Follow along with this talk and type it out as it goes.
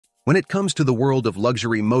When it comes to the world of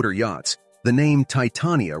luxury motor yachts, the name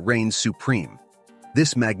Titania reigns supreme.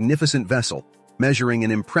 This magnificent vessel, measuring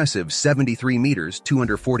an impressive 73 meters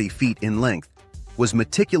 (240 feet) in length, was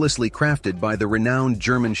meticulously crafted by the renowned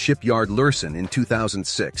German shipyard Lürssen in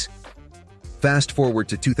 2006. Fast forward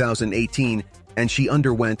to 2018, and she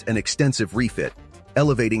underwent an extensive refit,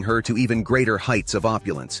 elevating her to even greater heights of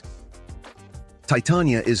opulence.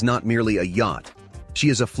 Titania is not merely a yacht. She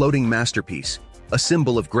is a floating masterpiece, a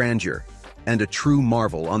symbol of grandeur, and a true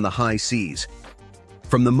marvel on the high seas.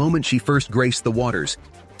 From the moment she first graced the waters,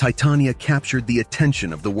 Titania captured the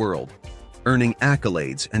attention of the world, earning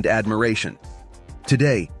accolades and admiration.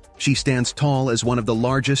 Today, she stands tall as one of the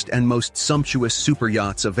largest and most sumptuous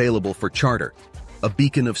superyachts available for charter, a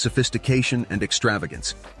beacon of sophistication and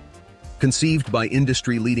extravagance. Conceived by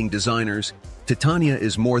industry-leading designers, Titania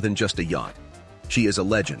is more than just a yacht. She is a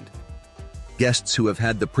legend. Guests who have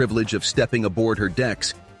had the privilege of stepping aboard her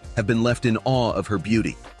decks have been left in awe of her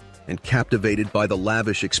beauty and captivated by the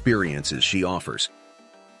lavish experiences she offers.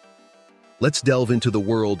 Let's delve into the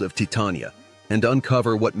world of Titania and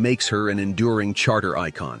uncover what makes her an enduring charter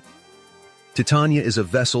icon. Titania is a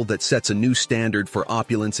vessel that sets a new standard for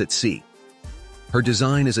opulence at sea. Her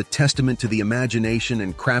design is a testament to the imagination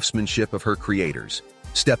and craftsmanship of her creators.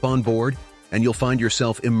 Step on board, and you'll find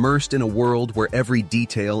yourself immersed in a world where every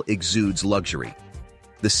detail exudes luxury.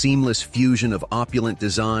 The seamless fusion of opulent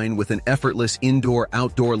design with an effortless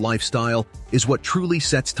indoor-outdoor lifestyle is what truly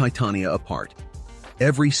sets Titania apart.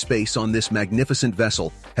 Every space on this magnificent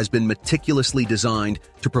vessel has been meticulously designed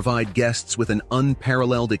to provide guests with an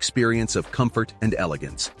unparalleled experience of comfort and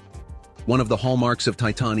elegance. One of the hallmarks of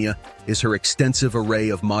Titania is her extensive array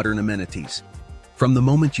of modern amenities. From the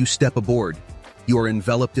moment you step aboard, you are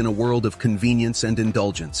enveloped in a world of convenience and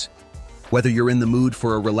indulgence. Whether you're in the mood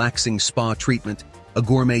for a relaxing spa treatment, a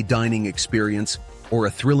gourmet dining experience, or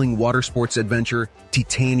a thrilling water sports adventure,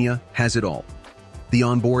 Titania has it all. The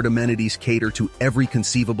onboard amenities cater to every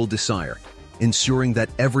conceivable desire, ensuring that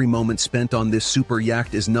every moment spent on this super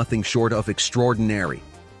yacht is nothing short of extraordinary.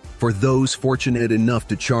 For those fortunate enough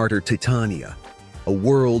to charter Titania, a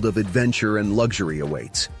world of adventure and luxury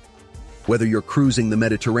awaits. Whether you're cruising the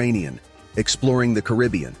Mediterranean, exploring the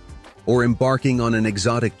Caribbean, or embarking on an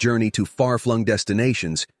exotic journey to far-flung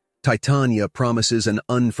destinations, Titania promises an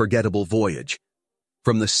unforgettable voyage.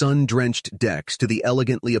 From the sun-drenched decks to the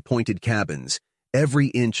elegantly appointed cabins, every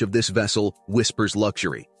inch of this vessel whispers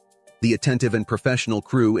luxury. The attentive and professional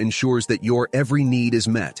crew ensures that your every need is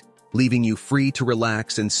met, leaving you free to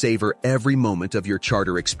relax and savor every moment of your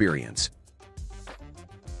charter experience.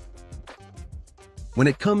 When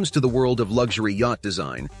it comes to the world of luxury yacht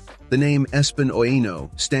design, the name Espen Oino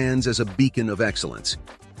stands as a beacon of excellence.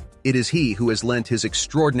 It is he who has lent his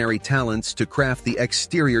extraordinary talents to craft the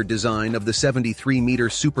exterior design of the 73-meter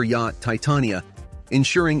super yacht Titania,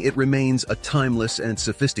 ensuring it remains a timeless and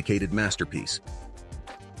sophisticated masterpiece.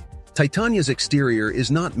 Titania's exterior is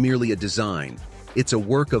not merely a design, it's a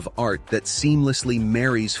work of art that seamlessly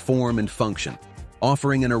marries form and function,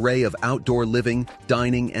 offering an array of outdoor living,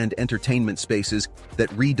 dining, and entertainment spaces that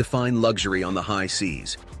redefine luxury on the high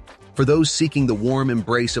seas. For those seeking the warm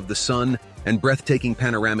embrace of the sun and breathtaking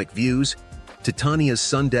panoramic views, Titania's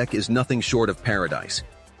sun deck is nothing short of paradise.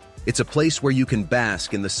 It's a place where you can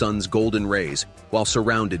bask in the sun's golden rays while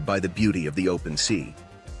surrounded by the beauty of the open sea.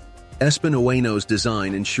 Espen Oeno's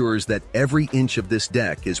design ensures that every inch of this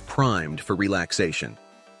deck is primed for relaxation.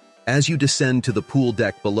 As you descend to the pool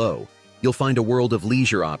deck below, you'll find a world of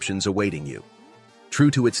leisure options awaiting you.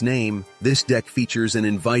 True to its name, this deck features an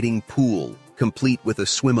inviting pool, complete with a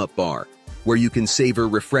swim-up bar, where you can savor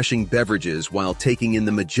refreshing beverages while taking in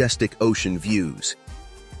the majestic ocean views.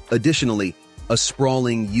 Additionally, a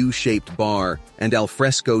sprawling U-shaped bar and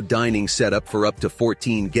alfresco dining setup for up to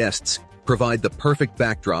 14 guests provide the perfect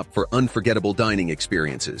backdrop for unforgettable dining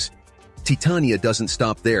experiences. Titania doesn't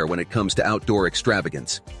stop there when it comes to outdoor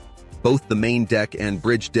extravagance. Both the main deck and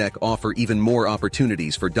bridge deck offer even more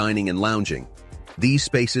opportunities for dining and lounging. These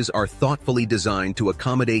spaces are thoughtfully designed to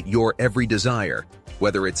accommodate your every desire,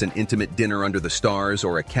 whether it's an intimate dinner under the stars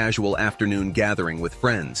or a casual afternoon gathering with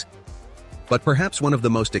friends. But perhaps one of the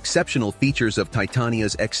most exceptional features of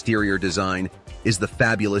Titania's exterior design is the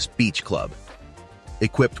fabulous beach club.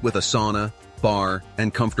 Equipped with a sauna, bar,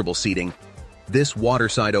 and comfortable seating, this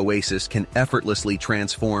waterside oasis can effortlessly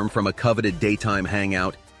transform from a coveted daytime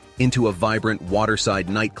hangout into a vibrant waterside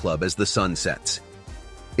nightclub as the sun sets.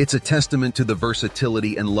 It's a testament to the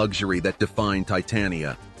versatility and luxury that define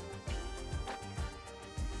Titania.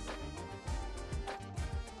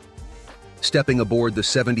 Stepping aboard the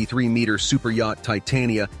 73-meter superyacht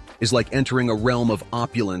Titania is like entering a realm of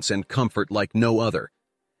opulence and comfort like no other.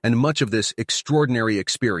 and much of this extraordinary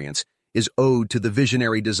experience is owed to the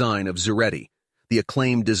visionary design of Zuretti, the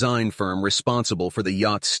acclaimed design firm responsible for the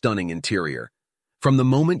yacht's stunning interior. From the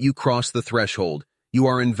moment you cross the threshold, you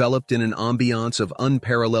are enveloped in an ambiance of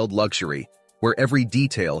unparalleled luxury, where every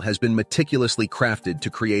detail has been meticulously crafted to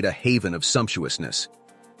create a haven of sumptuousness.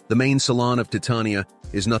 The main salon of Titania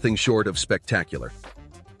is nothing short of spectacular.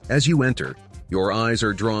 As you enter, your eyes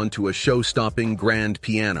are drawn to a show-stopping grand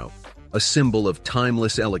piano, a symbol of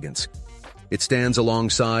timeless elegance. It stands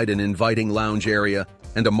alongside an inviting lounge area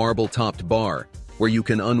and a marble-topped bar, where you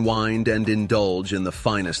can unwind and indulge in the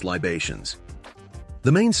finest libations.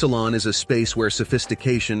 The main salon is a space where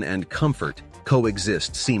sophistication and comfort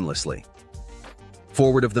coexist seamlessly.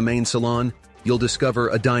 Forward of the main salon, you'll discover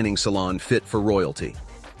a dining salon fit for royalty.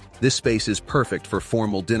 This space is perfect for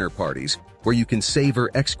formal dinner parties, where you can savor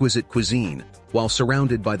exquisite cuisine while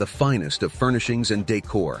surrounded by the finest of furnishings and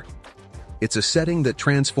decor. It's a setting that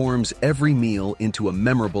transforms every meal into a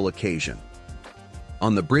memorable occasion.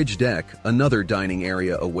 On the bridge deck, another dining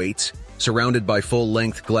area awaits, surrounded by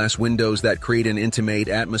full-length glass windows that create an intimate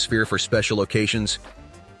atmosphere for special occasions.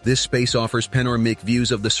 This space offers panoramic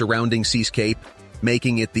views of the surrounding seascape,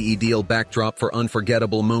 making it the ideal backdrop for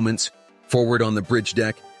unforgettable moments. Forward on the bridge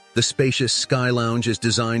deck, the spacious Sky Lounge is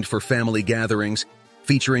designed for family gatherings,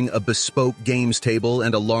 featuring a bespoke games table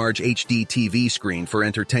and a large HD TV screen for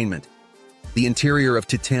entertainment. The interior of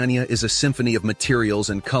Titania is a symphony of materials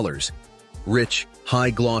and colors. Rich,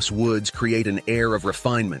 high-gloss woods create an air of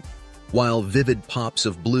refinement, while vivid pops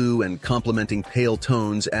of blue and complementing pale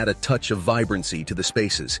tones add a touch of vibrancy to the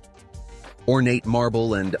spaces. Ornate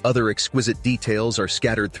marble and other exquisite details are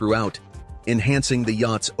scattered throughout, enhancing the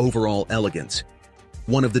yacht's overall elegance.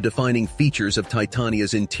 One of the defining features of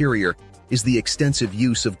Titania's interior is the extensive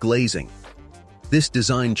use of glazing. This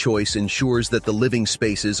design choice ensures that the living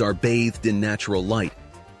spaces are bathed in natural light,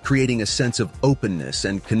 creating a sense of openness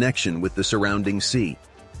and connection with the surrounding sea.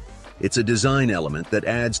 It's a design element that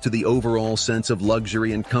adds to the overall sense of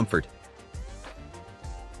luxury and comfort.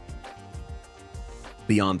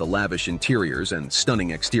 Beyond the lavish interiors and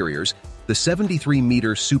stunning exteriors, the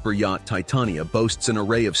 73-meter Superyacht Titania boasts an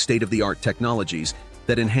array of state-of-the-art technologies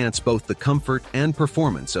that enhance both the comfort and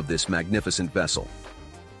performance of this magnificent vessel.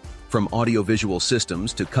 From audiovisual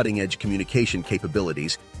systems to cutting-edge communication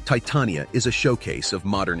capabilities, Titania is a showcase of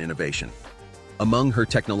modern innovation. Among her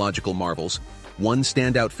technological marvels, one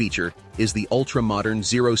standout feature is the ultra-modern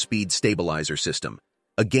zero-speed stabilizer system,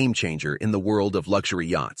 a game-changer in the world of luxury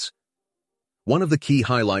yachts. One of the key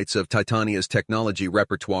highlights of Titania's technology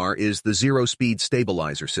repertoire is the zero-speed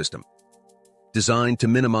stabilizer system. Designed to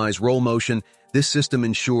minimize roll motion, this system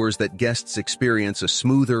ensures that guests experience a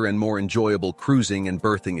smoother and more enjoyable cruising and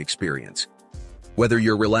berthing experience. Whether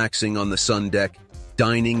you're relaxing on the sun deck,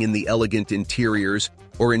 dining in the elegant interiors,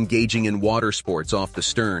 or engaging in water sports off the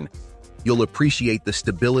stern, you'll appreciate the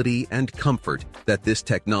stability and comfort that this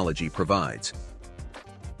technology provides.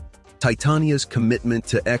 Titania's commitment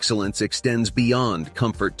to excellence extends beyond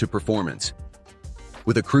comfort to performance.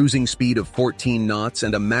 With a cruising speed of 14 knots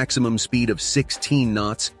and a maximum speed of 16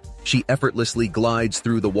 knots, she effortlessly glides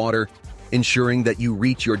through the water, ensuring that you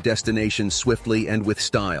reach your destination swiftly and with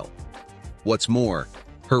style. What's more,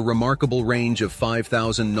 her remarkable range of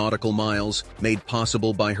 5,000 nautical miles, made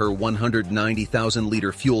possible by her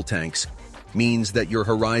 190,000-liter fuel tanks, means that your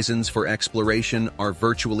horizons for exploration are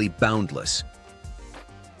virtually boundless.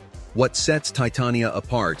 What sets Titania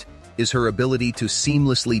apart is her ability to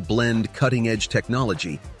seamlessly blend cutting-edge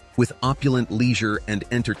technology with opulent leisure and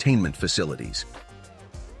entertainment facilities.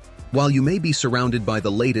 While you may be surrounded by the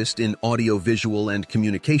latest in audio-visual and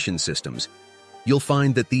communication systems, you'll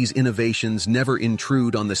find that these innovations never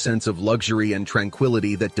intrude on the sense of luxury and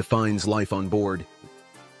tranquility that defines life on board.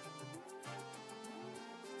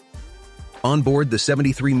 On board the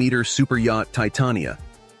 73-meter Superyacht Titania,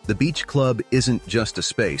 the beach club isn't just a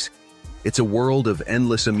space. It's a world of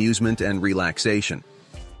endless amusement and relaxation.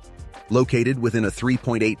 Located within a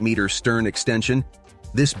 3.8-meter stern extension,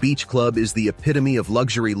 this beach club is the epitome of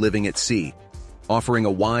luxury living at sea, offering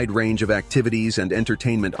a wide range of activities and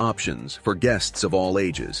entertainment options for guests of all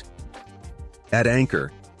ages. At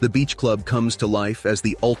anchor, the beach club comes to life as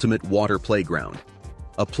the ultimate water playground.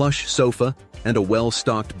 A plush sofa and a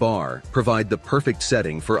well-stocked bar provide the perfect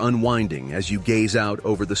setting for unwinding as you gaze out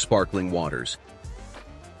over the sparkling waters.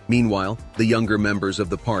 Meanwhile, the younger members of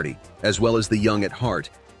the party, as well as the young at heart,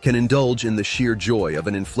 can indulge in the sheer joy of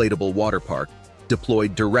an inflatable water park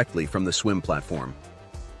deployed directly from the swim platform.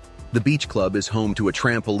 The beach club is home to a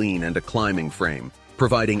trampoline and a climbing frame,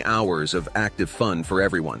 providing hours of active fun for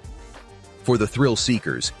everyone. For the thrill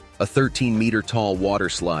seekers, A 13-meter-tall water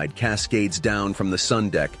slide cascades down from the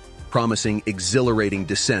sun deck, promising exhilarating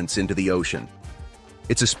descents into the ocean.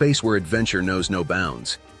 It's a space where adventure knows no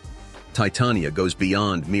bounds. Titania goes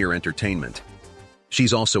beyond mere entertainment.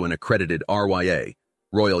 She's also an accredited RYA,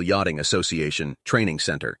 Royal Yachting Association, training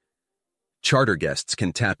center. Charter guests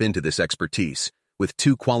can tap into this expertise, with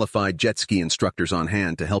 2 qualified jet ski instructors on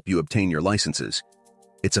hand to help you obtain your licenses.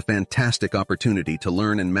 It's a fantastic opportunity to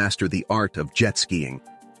learn and master the art of jet skiing,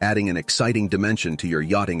 adding an exciting dimension to your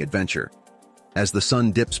yachting adventure. As the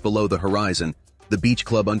sun dips below the horizon, the beach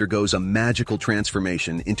club undergoes a magical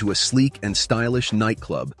transformation into a sleek and stylish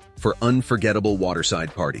nightclub for unforgettable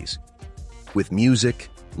waterside parties. With music,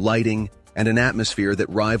 lighting, and an atmosphere that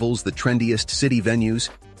rivals the trendiest city venues,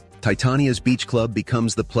 Titania's Beach Club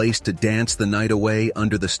becomes the place to dance the night away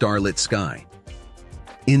under the starlit sky.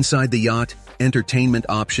 Inside the yacht, entertainment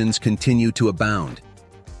options continue to abound.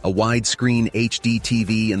 A widescreen HD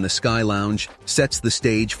TV in the Sky Lounge sets the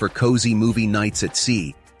stage for cozy movie nights at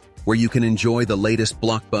sea, where you can enjoy the latest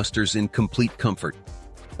blockbusters in complete comfort.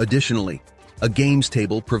 Additionally, a games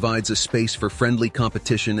table provides a space for friendly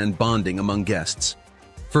competition and bonding among guests.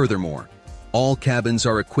 Furthermore, all cabins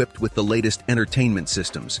are equipped with the latest entertainment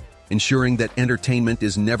systems, ensuring that entertainment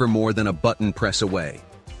is never more than a button press away.